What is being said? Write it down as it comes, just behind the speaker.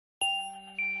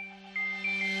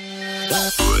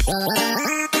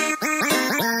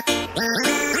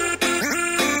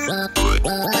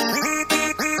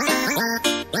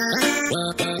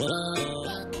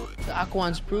Doc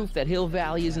wants proof that Hill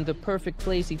Valley isn't the perfect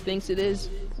place he thinks it is.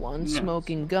 One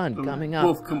smoking gun coming up.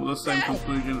 Both come to the same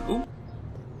conclusion. Ooh.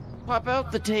 Pop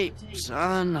out the tape,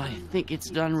 son. I think it's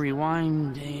done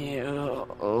rewinding.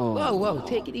 Whoa, whoa,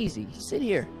 take it easy. Sit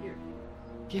here.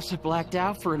 Guess I blacked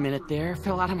out for a minute there.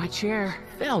 Fell out of my chair.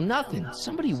 Fell nothing.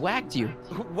 Somebody whacked you.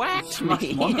 Whacked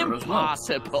me?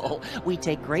 Impossible. We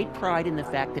take great pride in the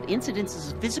fact that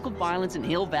incidences of physical violence in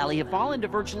Hill Valley have fallen to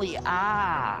virtually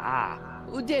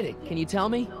Who did it? Can you tell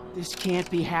me? This can't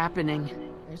be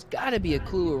happening. There's gotta be a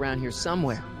clue around here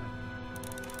somewhere.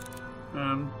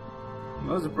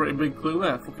 There's a pretty big clue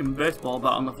there. Fucking baseball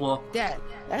bat on the floor. Dad,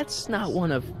 that's not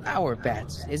one of our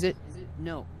bats, is it?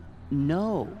 No.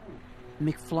 No.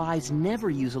 McFlys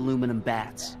never use aluminum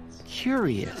bats.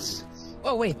 Curious.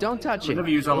 Oh, wait, don't touch We it.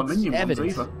 never use aluminium ones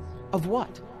evidence. either. Of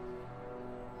what?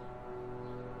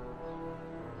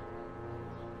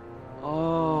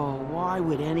 Oh, why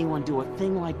would anyone do a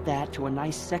thing like that to a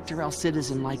nice Sector L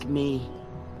citizen like me?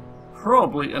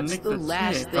 Probably a What's nick the that's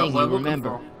last here, thing that we're you looking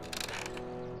remember? for.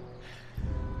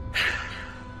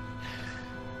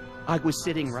 I was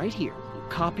sitting right here,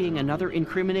 copying another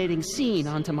incriminating scene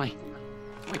onto my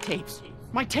tapes.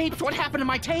 My tapes! What happened to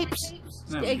my tapes?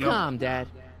 There Stay we go. calm, Dad.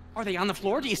 Are they on the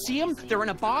floor? Do you see them? They're in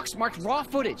a box marked raw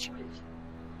footage.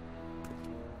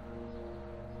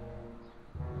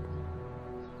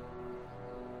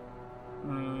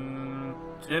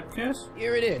 Tape case?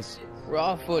 Here it is.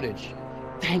 Raw footage.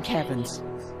 Thank heavens.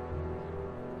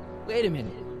 Wait a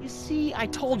minute. You see, I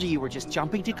told you were just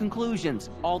jumping to conclusions.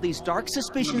 All these dark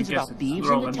suspicions guess about it's thieves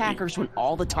all and empty. attackers when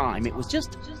all the time it was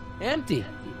just... Empty.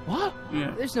 What?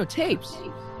 Yeah. There's no tapes.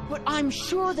 But I'm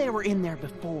sure they were in there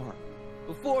before.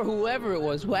 Before whoever it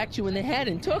was whacked you in the head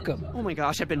and took them. Oh my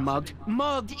gosh, I've been mugged.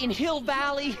 Mugged in Hill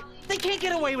Valley. They can't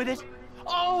get away with it.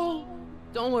 Oh!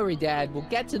 Don't worry, Dad. We'll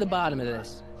get to the bottom of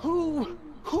this. Who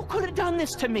could have done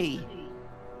this to me?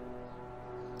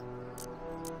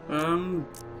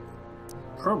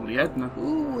 Probably Edna.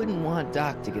 Who wouldn't want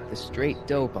Doc to get the straight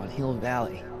dope on Hill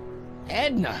Valley?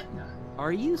 Edna!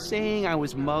 Are you saying I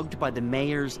was mugged by the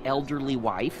mayor's elderly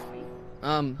wife?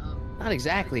 Not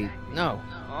exactly, no.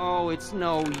 Oh, it's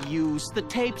no use. The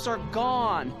tapes are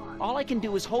gone. All I can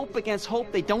do is hope against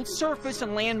hope they don't surface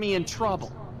and land me in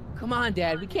trouble. Come on,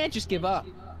 Dad, we can't just give up.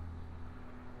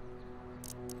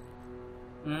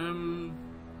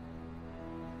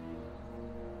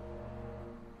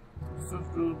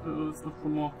 Stuff for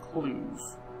more clues.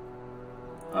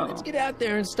 Oh. Let's get out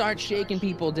there and start shaking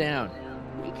people down.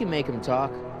 We can make them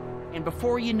talk. And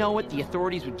before you know it, the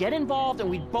authorities would get involved and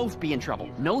we'd both be in trouble.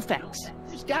 No thanks.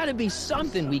 There's gotta be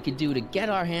something we could do to get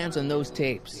our hands on those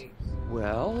tapes.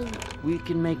 Well, we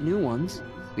can make new ones.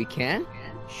 We can?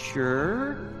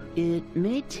 Sure. It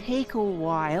may take a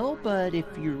while, but if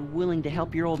you're willing to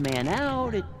help your old man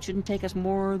out, it shouldn't take us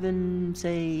more than,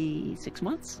 say, 6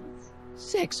 months.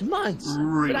 6 months?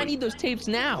 Really? But I need those tapes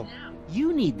now.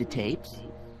 You need the tapes.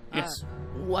 Yes.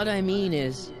 What I mean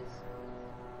is...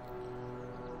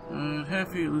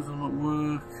 Happy it doesn't not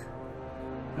work.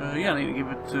 Yeah, I need to give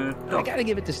it to I Doc. gotta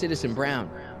give it to Citizen Brown.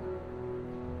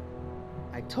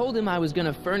 I told him I was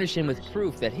gonna furnish him with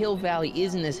proof that Hill Valley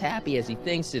isn't as happy as he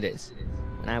thinks it is.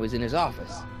 And I was in his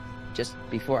office, just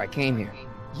before I came here.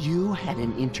 You had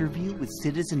an interview with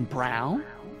Citizen Brown?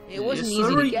 It wasn't Yes,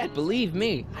 easy sir. to get, believe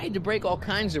me. I had to break all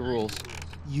kinds of rules.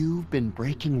 You've been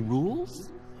breaking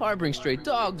rules? Harboring stray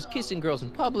dogs, kissing girls in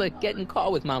public, getting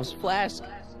caught with Mom's flask.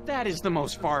 That is the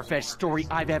most far-fetched story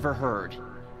I've ever heard.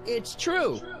 It's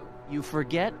true. You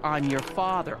forget I'm your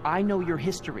father. I know your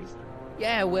history.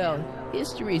 Yeah, well,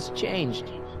 history's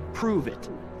changed. Prove it.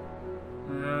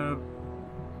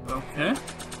 Okay.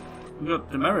 We've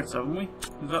got demerits, haven't we?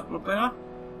 Is that what they are?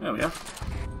 There we are.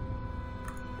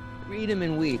 Read 'em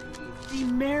and weep.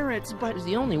 Demerits, but It was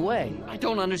the only way. I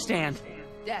don't understand.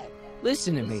 Dad,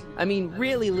 listen to me. I mean,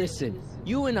 really listen.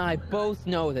 You and I both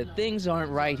know that things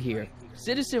aren't right here.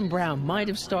 Citizen Brown might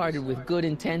have started with good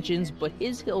intentions, but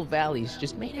his Hill Valley's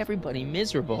just made everybody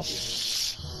miserable.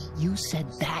 You said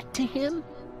that to him?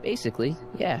 Basically,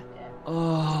 yeah.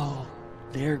 Oh,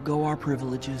 there go our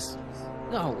privileges.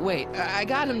 No, wait, I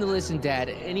got him to listen, Dad,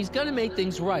 and he's gonna make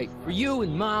things right for you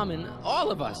and Mom and all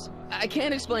of us. I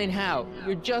can't explain how.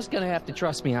 You're just gonna have to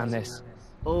trust me on this.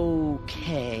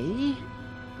 Okay.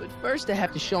 But first I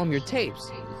have to show him your tapes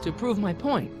to prove my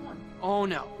point. Oh,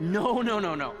 no. No, no,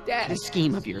 no, no. Dad. This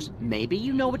scheme of yours, maybe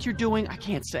you know what you're doing, I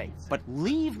can't say. But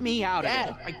leave me out of Dad.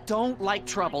 it. I don't like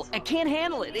trouble. I can't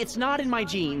handle it. It's not in my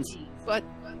genes. But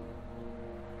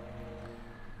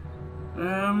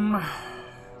Do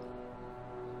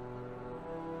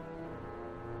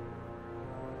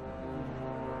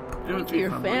Think of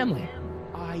your family.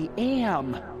 I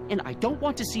am. And I don't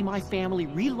want to see my family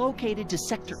relocated to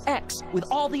Sector X with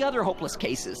all the other hopeless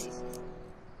cases.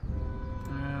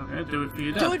 Okay, do it for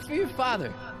your dad. Do it for your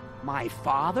father. My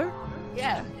father?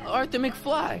 Yeah, Arthur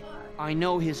McFly. I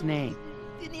know his name.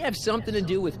 Didn't he have something to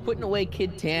do with putting away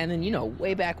Kid Tannen, you know,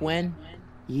 way back when?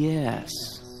 Yes.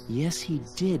 Yes, he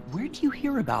did. Where'd you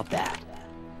hear about that?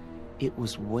 It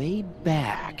was way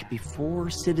back before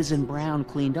Citizen Brown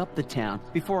cleaned up the town,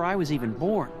 before I was even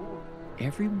born.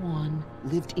 Everyone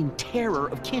lived in terror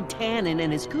of Kid Tannen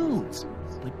and his goons.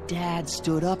 But Dad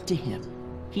stood up to him.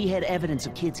 He had evidence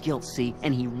of Kid's guilt, see,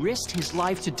 and he risked his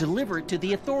life to deliver it to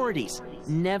the authorities.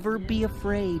 Never be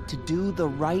afraid to do the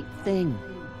right thing.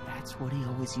 That's what he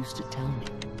always used to tell me.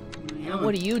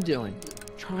 What are you doing?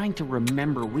 Trying to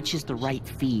remember which is the right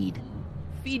feed.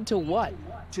 Feed to what?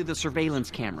 To the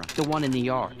surveillance camera, the one in the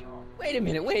yard. Wait a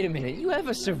minute. You have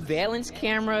a surveillance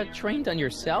camera trained on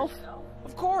yourself?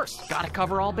 Of course, gotta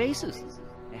cover all bases.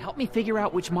 Now help me figure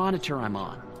out which monitor I'm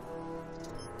on.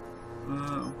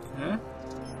 Okay.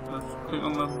 Let's click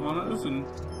on the monitors and...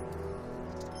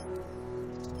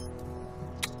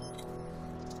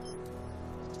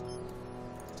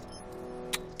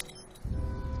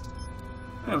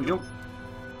 There we go.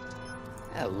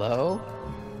 Hello?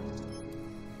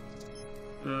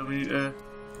 The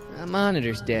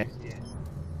monitor's dead.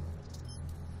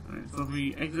 Alright, so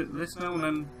we exit this now and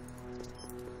then...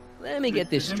 Let me get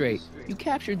this straight. You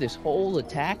captured this whole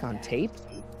attack on tape?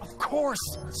 Of course!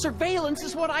 Surveillance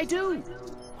is what I do!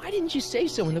 Why didn't you say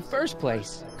so in the first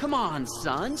place? Come on,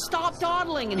 son. Stop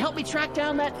dawdling and help me track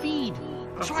down that feed.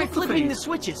 Try flipping the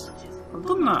switches. I've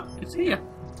done that. It's here.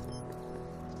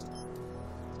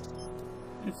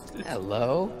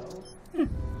 Hello? Yeah.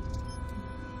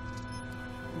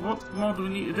 What more do we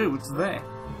need to do? It's there.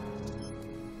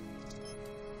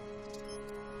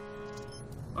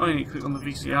 Oh, you need to click on the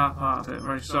VCR part of it.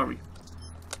 Very sorry.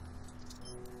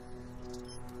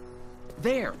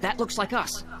 There, that looks like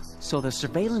us. So the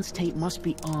surveillance tape must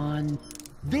be on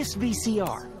this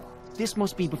VCR. This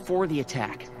must be before the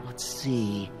attack. Let's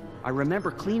see. I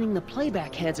remember cleaning the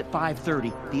playback heads at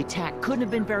 5:30. The attack couldn't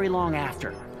have been very long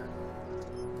after.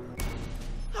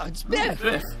 Oh, it's Biff!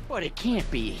 But it can't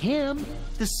be him.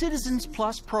 The Citizens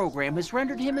Plus program has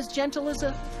rendered him as gentle as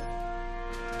a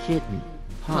kitten.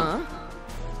 Huh?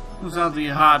 It was hardly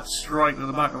a hard strike to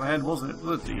the back of the head, was it?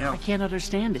 Bloody hell. I can't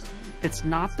understand it. It's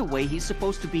not the way he's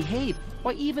supposed to behave.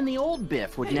 Why, even the old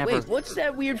Biff would never... Wait, what's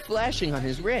that weird flashing on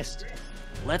his wrist?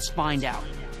 Let's find out.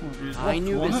 I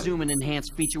knew this zoom and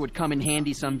enhance feature would come in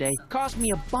handy someday. Cost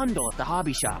me a bundle at the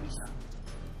hobby shop.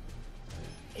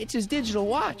 It's his digital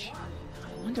watch.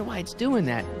 I wonder why it's doing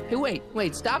that. Hey,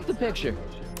 wait, stop the picture.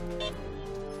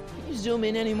 Can you zoom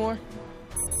in anymore?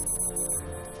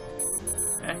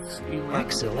 X11.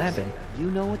 X11?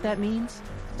 You know what that means?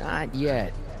 Not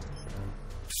yet.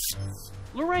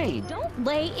 Lorraine! Don't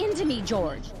lay into me,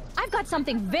 George. I've got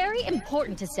something very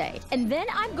important to say, and then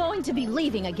I'm going to be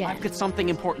leaving again. I've got something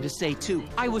important to say, too.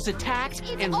 I was attacked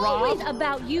and robbed... It's always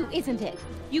about you, isn't it?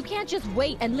 You can't just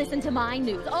wait and listen to my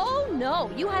news. Oh,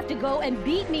 no. You have to go and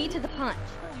beat me to the punch.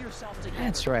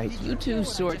 That's right. You two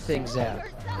sort things out.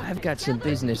 I've got some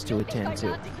business to attend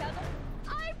to.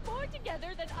 I'm more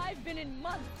together than I've been in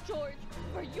months, George.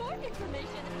 For your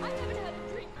information, I haven't had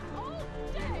a drink all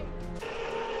day.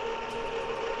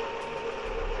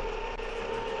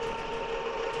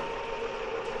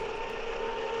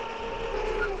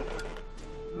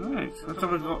 Alright, let's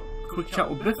have a quick chat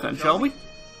with Biff then, shall we?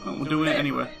 Oh, we're doing it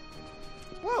anyway.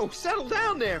 Whoa, settle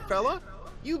down there, fella.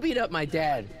 You beat up my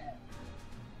dad.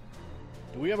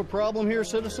 Do we have a problem here,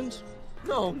 citizens?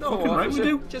 No, Fucking right we officer.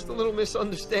 do. Just a little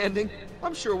misunderstanding.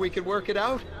 I'm sure we could work it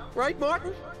out. Right,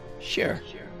 Martin? Sure.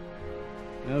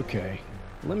 Okay.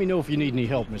 Let me know if you need any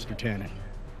help, Mr. Tannen.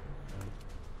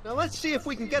 Now let's see if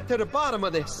we can get to the bottom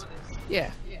of this.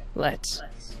 Yeah, let's.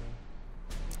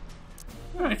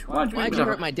 Alright, why'd you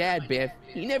hurt my dad, Biff?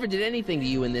 He never did anything to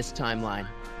you in this timeline.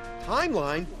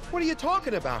 Timeline? What are you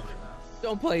talking about?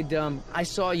 Don't play dumb. I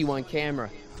saw you on camera.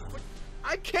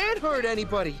 I can't hurt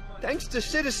anybody. Thanks to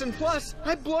Citizen Plus,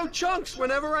 I blow chunks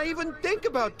whenever I even think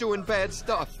about doing bad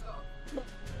stuff.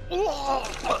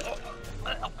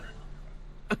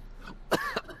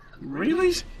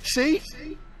 Really? See?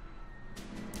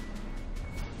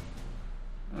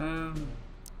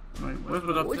 Wait, where's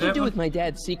the What'd you do with my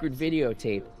dad's secret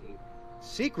videotape?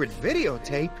 Secret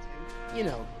videotape? You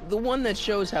know, the one that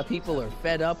shows how people are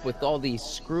fed up with all these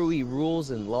screwy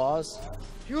rules and laws.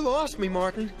 You lost me,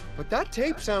 Martin. But that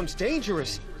tape sounds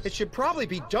dangerous. It should probably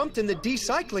be dumped in the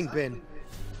recycling bin.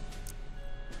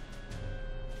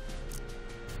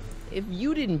 If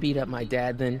you didn't beat up my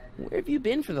dad, then where have you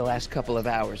been for the last couple of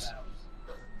hours?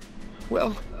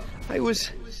 Well, I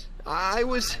was...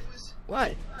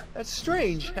 What? That's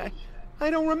strange. I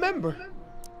don't remember.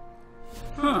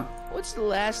 Huh. What's the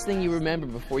last thing you remember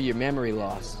before your memory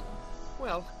loss?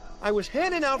 Well, I was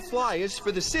handing out flyers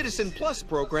for the Citizen Plus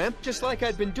program, just like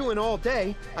I'd been doing all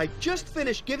day. I just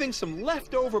finished giving some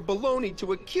leftover bologna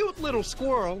to a cute little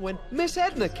squirrel when Miss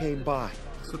Edna came by.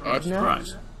 Surprise, Edna?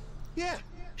 surprise. Yeah,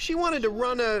 she wanted to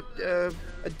run a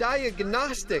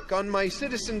diagnostic on my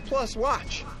Citizen Plus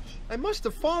watch. I must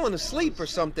have fallen asleep or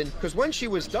something, because when she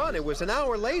was done, it was an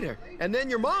hour later. And then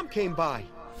your mom came by.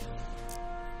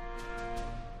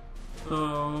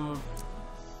 So...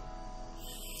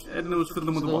 Edna was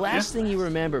fiddling with So the the watch, last yeah? thing you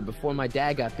remember before my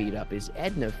dad got beat up is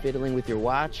Edna fiddling with your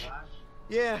watch?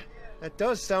 Yeah, that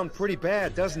does sound pretty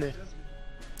bad, doesn't it?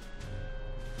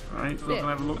 Right, so can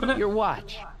I have a look at it? Your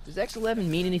watch. Does X11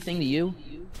 mean anything to you?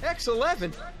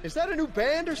 X11? Is that a new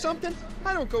band or something?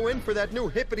 I don't go in for that new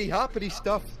hippity-hoppity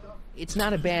stuff. It's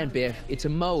not a band, Biff. It's a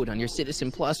mode on your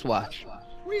Citizen Plus watch.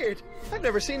 Weird. I've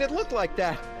never seen it look like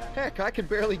that. Heck, I can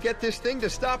barely get this thing to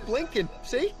stop blinking.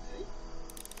 See?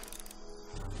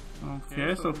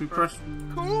 Okay, so if we press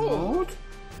Cool. mode...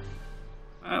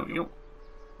 There we go.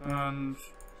 And...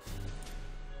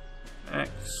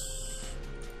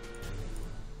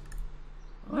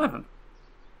 X11.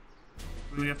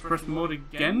 Do we have to press mode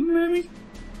again, maybe?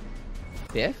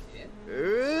 Biff?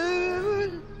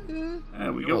 There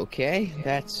we go. Okay,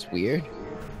 that's weird.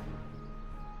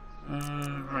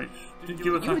 Right. Did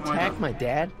you You attack attacked my my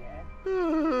dad?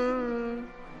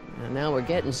 Now we're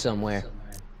getting somewhere.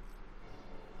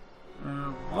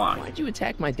 Why? Why'd you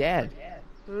attack my dad?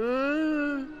 He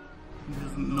doesn't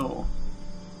know.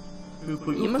 Who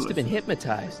put You up must to have been this?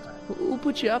 hypnotized. Who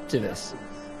put you up to this?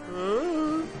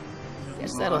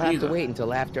 Guess that'll Not have to either. wait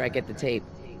until after I get the tape.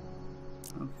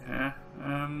 Okay.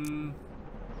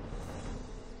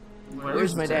 Where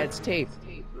Where's is my the tape? dad's tape?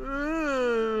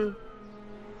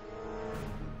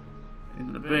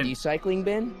 In the bin. Recycling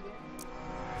bin?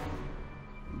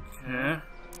 Okay.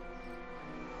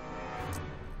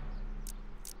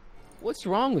 What's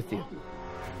wrong with you?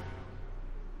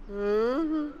 He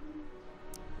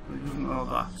doesn't know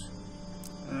that.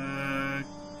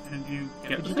 Can you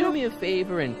get Could the you do tape? me a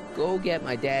favor and go get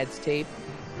my dad's tape?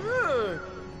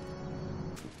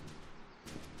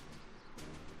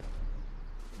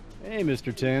 Hey,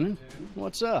 Mr. Tannen.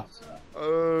 What's up?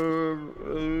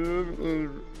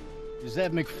 Is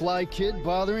that McFly kid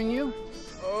bothering you?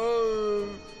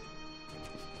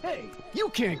 Hey, you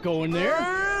can't go in there!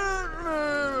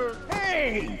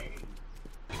 Hey!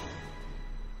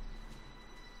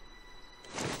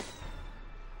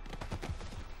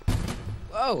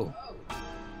 Whoa!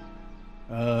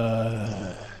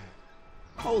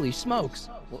 Holy smokes!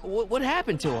 What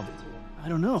happened to him? I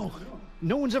don't know.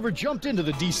 No one's ever jumped into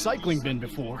the recycling bin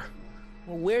before.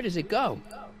 Well, where does it go?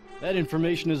 That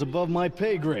information is above my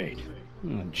pay grade.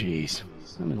 Oh, jeez.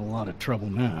 I'm in a lot of trouble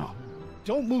now.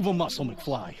 Don't move a muscle,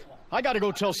 McFly. I gotta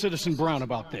go tell Citizen Brown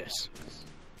about this.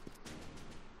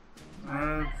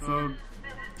 So...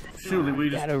 Surely we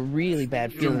just... Got a really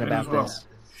bad feeling jump in about as well. this.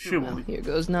 Surely. Here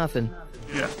goes nothing.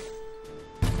 Yeah.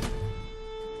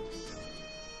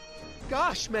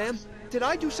 Gosh, ma'am. Did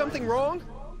I do something wrong?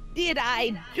 Did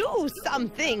I do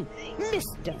something?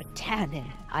 Mr. Tannen,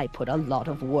 I put a lot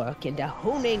of work into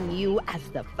honing you as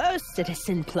the first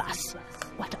Citizen Plus.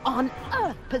 What on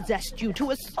earth possessed you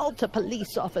to assault a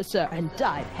police officer and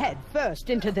dive headfirst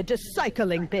into the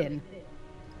recycling bin?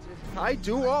 I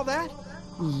do all that?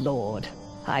 Lord,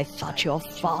 I thought your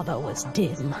father was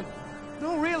dim.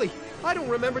 No, really. I don't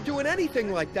remember doing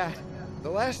anything like that. The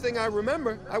last thing I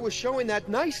remember, I was showing that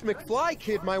nice McFly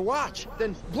kid my watch.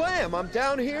 Then, blam, I'm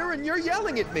down here and you're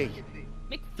yelling at me.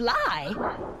 McFly?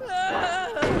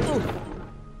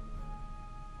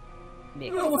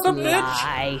 What's up, bitch?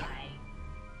 McFly.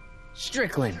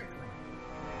 Strickland!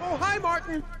 Oh, hi,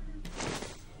 Martin.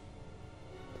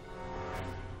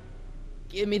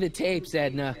 Give me the tapes,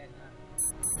 Edna.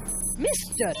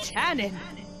 Mr. Tannen,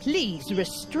 please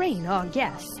restrain our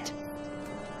guest.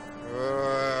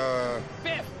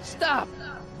 Biff, stop!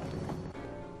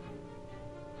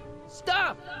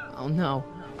 Stop! Oh no.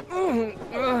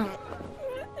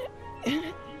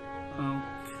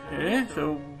 Okay,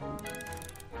 so...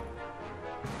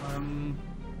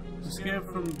 Escape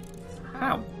from...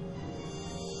 How?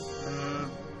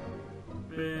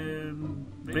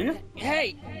 Beer?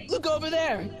 Hey, look over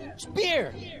there. It's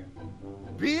beer.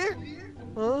 Beer?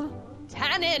 Huh?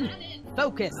 Tannen,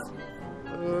 focus.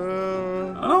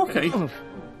 Okay.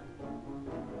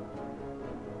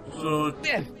 So,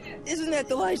 Biff, isn't that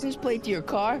the license plate to your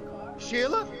car?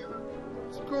 Sheila?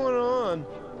 What's going on?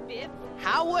 Biff,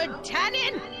 Howard,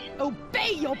 Tannen,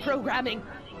 obey your programming.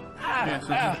 yes,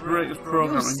 this is greatest You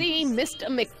programming. see, Mr.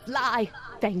 McFly,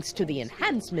 thanks to the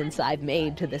enhancements I've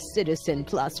made to the Citizen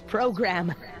Plus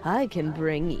program, I can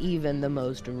bring even the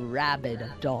most rabid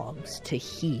of dogs to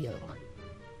heel.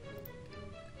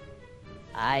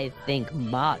 I think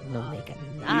Martin will make a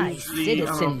nice the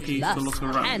Citizen arrow keys to Plus look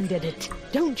around. candidate.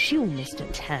 Don't you, Mr.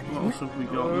 What Tannen? else have we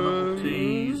got?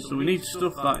 Novelties. So we need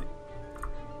stuff like...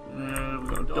 we've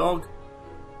got a dog.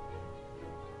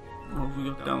 What have we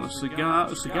got down? A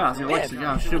cigar? Cigars. You like Biff,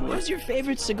 cigars, surely. what's your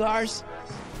favorite cigars?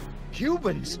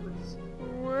 Cubans?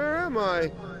 Where am I?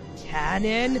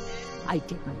 Tannen, I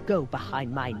didn't go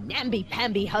behind my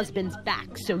namby-pamby husband's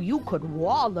back so you could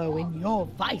wallow in your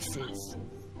vices.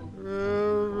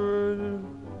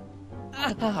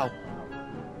 Ow.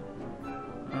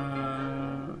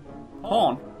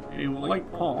 Pawn. You like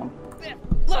pawn. Biff,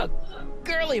 look,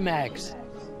 girly mags.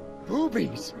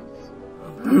 Boobies.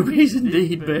 Boobies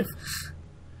indeed, Biff.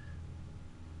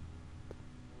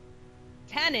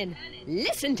 Tannen,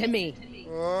 listen to me.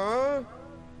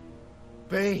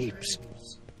 Babes.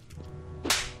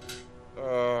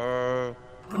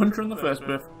 Punch her in the face,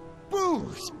 Biff.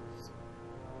 Booze.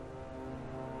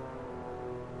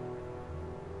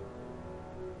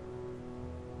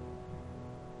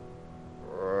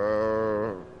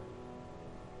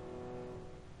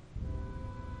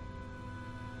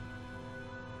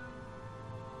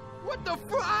 What the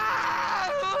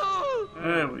fuck?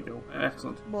 There we go.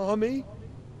 Excellent. Mommy?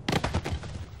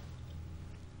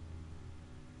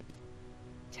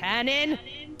 Tannen,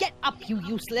 get up, you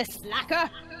useless slacker.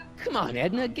 Come on,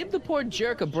 Edna, give the poor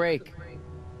jerk a break.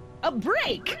 A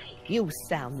break? You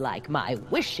sound like my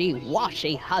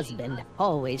wishy-washy husband,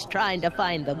 always trying to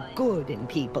find the good in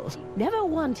people, never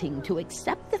wanting to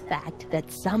accept the fact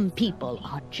that some people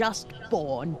are just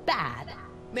born bad.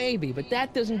 Maybe, but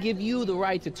that doesn't give you the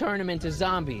right to turn them into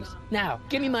zombies. Now,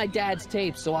 give me my dad's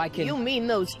tapes so I can... You mean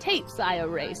those tapes I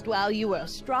erased while you were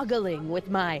struggling with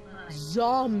my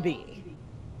zombie?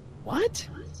 What?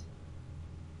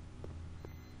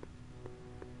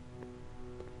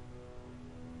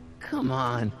 Come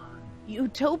on.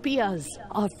 Utopias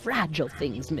are fragile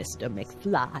things, Mr.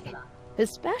 McFly.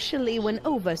 Especially when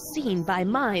overseen by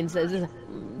minds as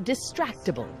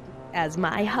distractible as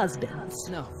my husband's.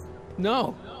 No.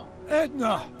 No.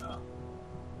 Edna!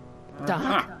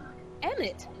 Doc?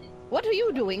 Emmett, what are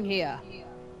you doing here?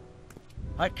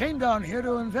 I came down here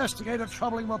to investigate a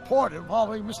troubling report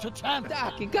involving Mr. Tanner.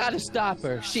 Doc, you gotta stop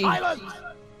her. She... Silence!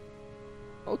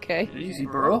 Okay. Easy,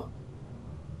 bro.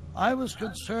 I was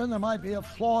concerned there might be a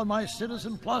flaw in my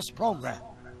Citizen Plus program.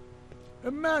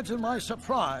 Imagine my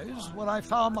surprise when I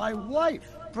found my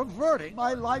wife perverting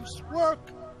my life's work.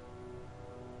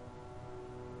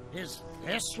 Is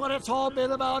this what it's all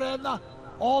been about, Edna?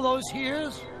 All those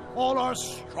years? All our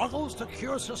struggles to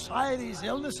cure society's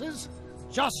illnesses?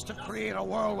 Just to create a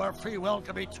world where free will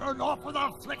can be turned off with a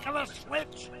flick of a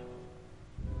switch?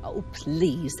 Oh,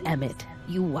 please, Emmett.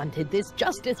 You wanted this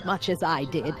just as much as I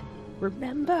did.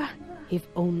 Remember? If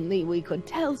only we could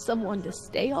tell someone to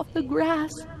stay off the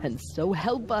grass, and so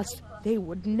help us, they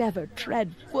would never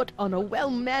tread foot on a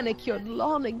well-manicured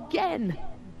lawn again.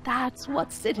 That's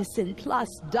what Citizen Plus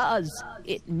does.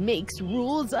 It makes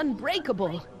rules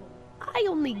unbreakable. I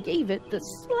only gave it the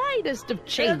slightest of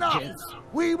changes. Enough!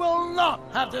 We will not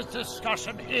have this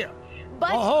discussion here.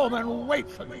 But- Go home and wait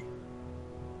for me.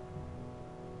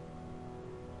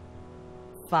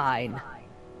 Fine.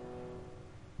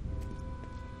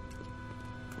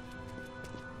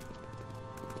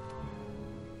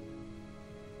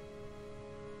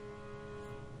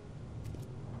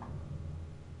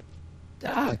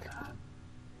 Doc.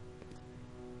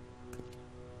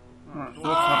 Alright, so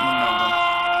what's happening now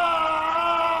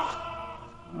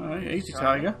then? Alright, easy,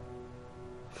 Tiger.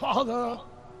 Father,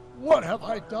 what have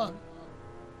I done?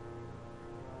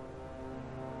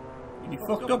 You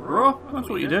fucked up, bro. That's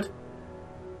what you did.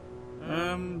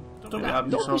 Don't get hard on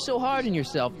Don't be yourself. so hard on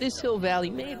yourself. This hill valley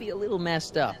may be a little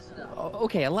messed up.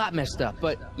 Okay, a lot messed up,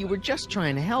 but you were just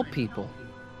trying to help people.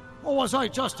 Or was I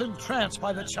just entranced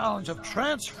by the challenge of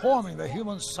transforming the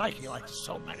human psyche like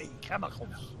so many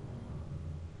chemicals?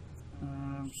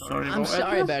 Sorry I'm about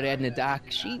sorry Edna. about Edna, Doc.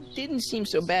 She didn't seem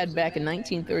so bad back in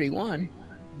 1931.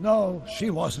 No,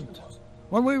 she wasn't.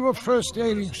 When we were first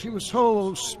dating, she was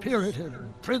so spirited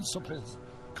and principled.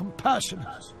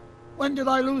 compassionate. When did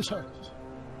I lose her?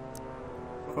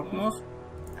 Fuck knows.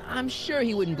 I'm sure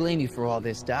he wouldn't blame you for all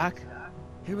this, Doc.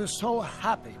 He was so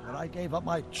happy when I gave up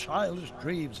my childish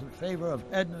dreams in favor of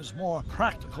Edna's more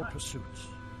practical pursuits.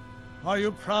 Are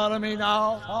you proud of me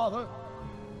now, Father?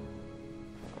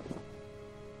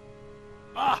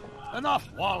 Enough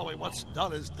wallowing. What's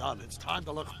done is done. It's time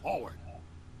to look forward.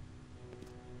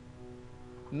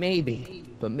 Maybe,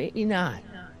 but maybe not.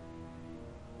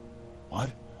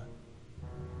 What?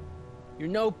 Your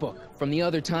notebook from the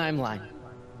other timeline.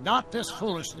 Not this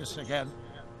foolishness again.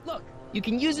 Look, you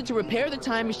can use it to repair the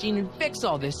time machine and fix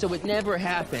all this so it never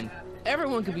happened.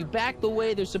 Everyone could be back the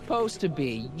way they're supposed to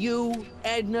be. You,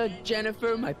 Edna,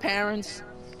 Jennifer, my parents.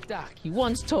 Doc, you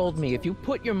once told me if you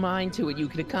put your mind to it, you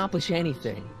could accomplish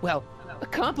anything. Well,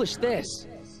 accomplish this.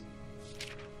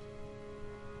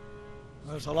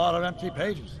 There's a lot of empty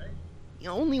pages. The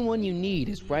only one you need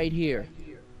is right here.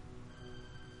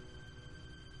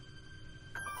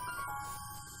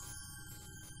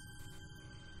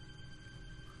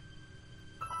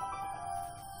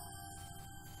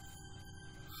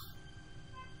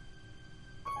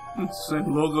 It's the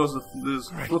same logos of this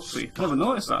Fluxy. Never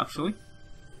noticed that actually.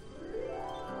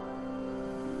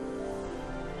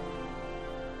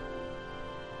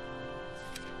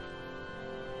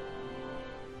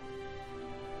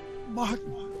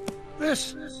 Martin,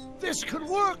 this could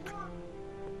work.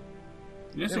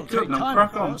 Yes, It'll it could. take Now time,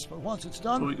 crack of on. course, but once it's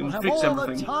done, So we can we'll have fix all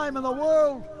everything. the time in the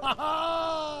world. Ha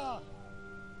ha!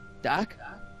 Doc?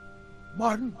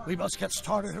 Martin, we must get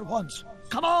started at once.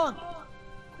 Come on!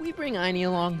 Can we bring Einie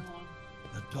along?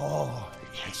 The dog.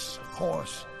 Yes, of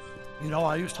course. You know,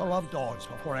 I used to love dogs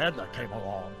before Edna came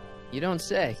along. You don't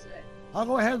say. I'll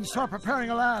go ahead and start preparing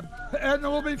a lab. Edna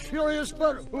will be furious,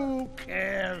 but who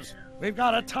cares? We've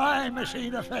got a time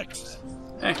machine to fix.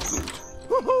 Excellent.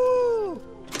 Woohoo!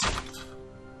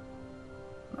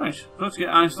 Right, let's get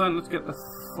Einstein. Let's get the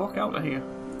fuck out of here.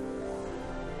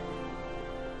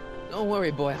 Don't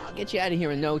worry, boy. I'll get you out of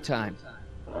here in no time.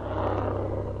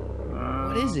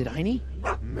 What is it, Einie?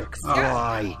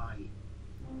 McFly.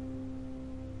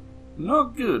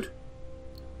 Not good.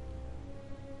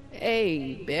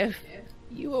 Hey, Biff.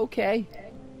 You okay?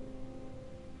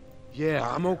 Yeah,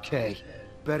 I'm okay.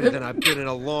 Better than I've been in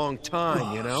a long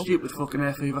time, you know? Stupid fucking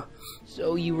air fever.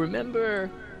 So you remember...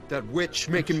 That witch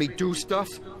making me do stuff?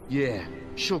 Yeah,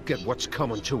 she'll get what's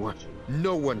coming to her.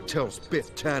 No one tells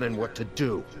Biff Tannen what to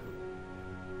do.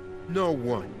 No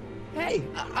one. Hey,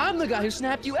 I'm the guy who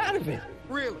snapped you out of it.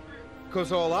 Really?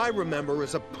 Because all I remember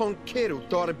is a punk kid who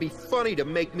thought it'd be funny to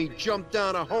make me jump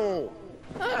down a hole.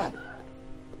 Ah,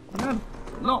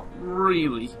 Not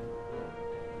really.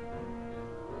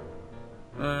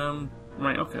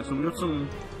 Right, okay, so we got some...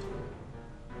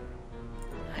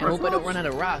 I hope I don't run out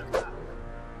of rock.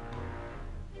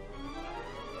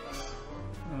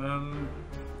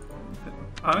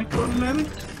 Panic button, maybe?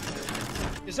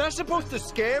 Is that supposed to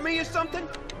scare me or something?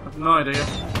 I have no idea.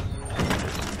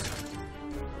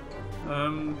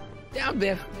 Down,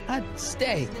 Biff.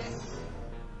 Stay.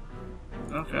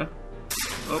 Okay. Up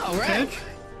All the right. cage.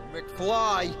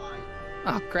 McFly.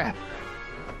 Oh, crap.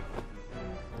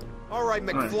 All right,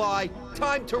 McFly.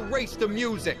 Time to race the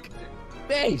music.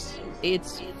 Face.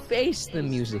 It's Face the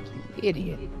music, you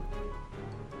idiot.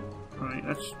 Right,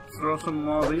 let's throw some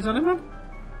more of these at him then.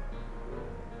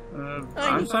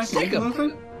 Einstein, can sick you do 'em.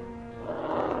 anything?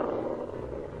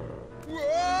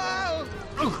 Whoa!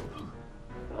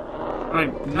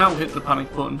 Right, now hit the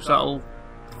panic button, so that'll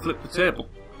flip the table.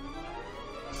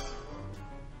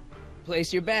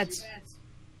 Place your bets.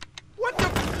 What the?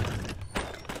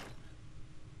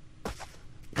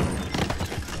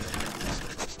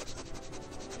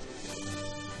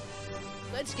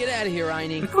 Let's get out of here, The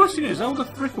Einie. question is, how the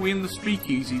frick are we in the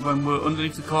speakeasy when we're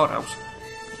underneath the courthouse?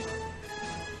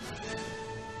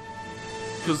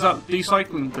 Because that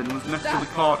recycling bin was next to the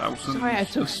courthouse, and Sorry I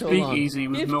took the so long. speakeasy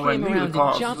was Biff nowhere came near around the and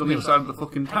courthouse, it jumped was on the me. other side of the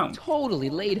fucking I town. totally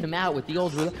laid him out with the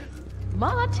old...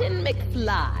 Martin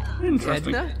McFly.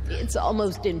 Interesting. Edna? It's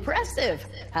almost impressive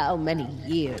how many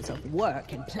years of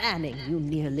work and planning you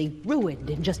nearly ruined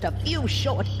in just a few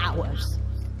short hours.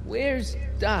 Where's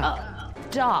Doc?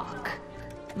 Doc,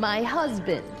 my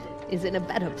husband is in a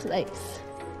better place.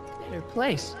 Better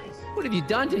place. What have you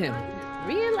done to him?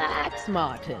 Relax,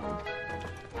 Martin.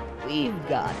 We've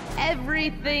got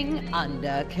everything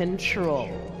under control.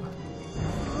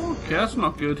 Okay, that's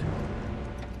not good.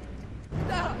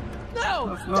 No!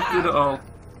 No! That's not good at all.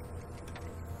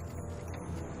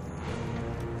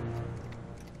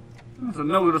 I don't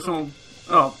know whether someone...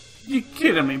 Oh, you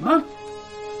kidding me, man?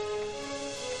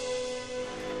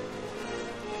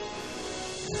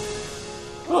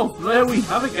 Well, there we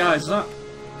have it, guys. That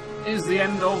is the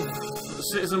end of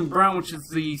Citizen Brown, which is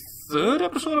the 3rd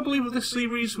episode, I believe, of this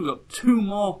series. We've got 2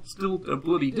 more still to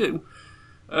bloody do.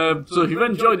 So if you've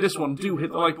enjoyed this one, do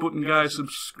hit the like button, guys.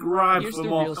 Subscribe for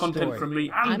more content from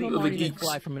me and the other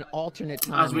geeks, from an alternate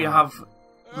as we have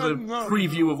the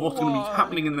preview of what's going to be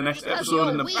happening in the next episode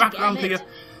in the background here.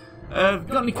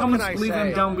 Got any comments, leave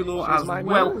them down below as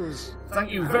well. Thank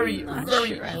you very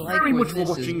much for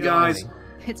watching, guys.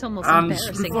 It's almost And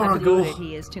embarrassing before how I go, devoted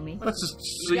he is to me. let's just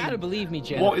You see gotta believe me,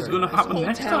 Jennifer. what is going to happen this whole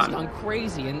next town's time. gone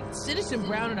crazy, and Citizen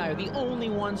Brown and I are the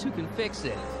only ones who can fix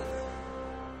it.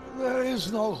 There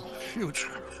is no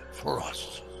future for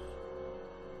us.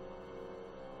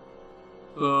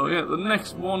 So yeah, the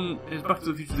next one is Back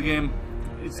to the Future, the game.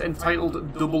 It's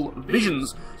entitled Double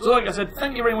Visions. So like I said,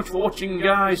 thank you very much for watching,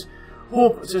 guys.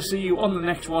 Hope to see you on the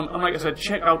next one. And like I said,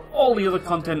 check out all the other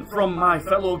content from my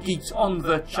fellow geeks on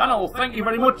the channel. Thank you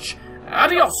very much.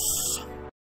 Adios!